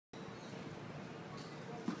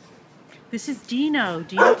This is Dino.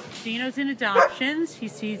 Dino's in adoptions. He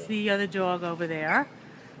sees the other dog over there.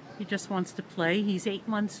 He just wants to play. He's 8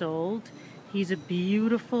 months old. He's a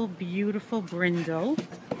beautiful, beautiful brindle.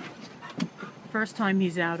 First time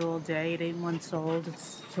he's out all day at 8 months old.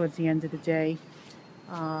 It's towards the end of the day.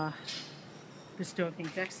 This dog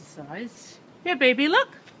needs exercise. Yeah, baby, look.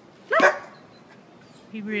 Look.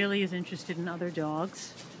 He really is interested in other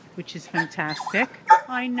dogs, which is fantastic.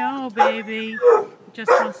 I know, baby. He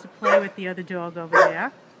just wants to play with the other dog over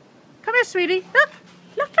there. Come here, sweetie. Look.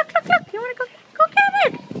 Look, look, look, look. You want to go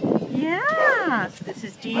get it? Yeah. So this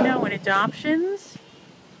is Dino in adoptions.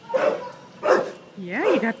 Yeah,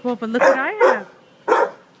 you got the ball, but look what I have.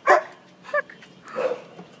 Look.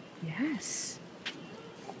 Yes.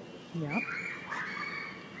 Yep.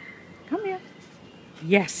 Come here.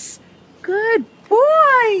 Yes. Good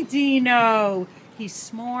boy, Dino. He's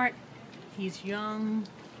smart. He's young.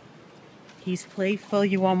 He's playful.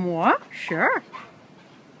 You want more? Sure.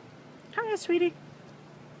 Come here, sweetie.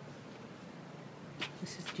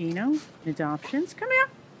 This is Dino, adoptions. Come here.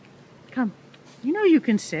 Come. You know you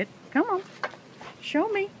can sit. Come on. Show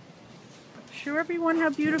me. Show everyone how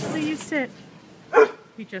beautifully you sit.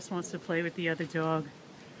 He just wants to play with the other dog.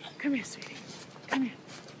 Come here, sweetie. Come here.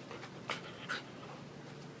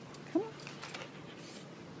 Come on.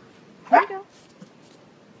 There you go.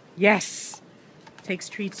 Yes. Takes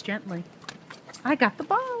treats gently. I got the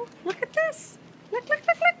ball. Look at this. Look, look,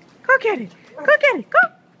 look, look. Go get it. Go get it. Go.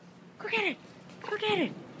 Go get it. Go get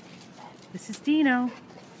it. This is Dino.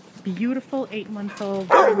 Beautiful 8-month-old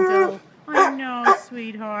brindle. I know,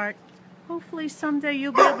 sweetheart. Hopefully someday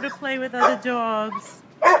you'll be able to play with other dogs.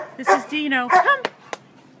 This is Dino. Come.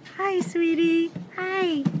 Hi, sweetie.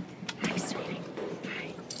 Hi. Hi, sweetie.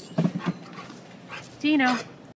 Hi. Dino.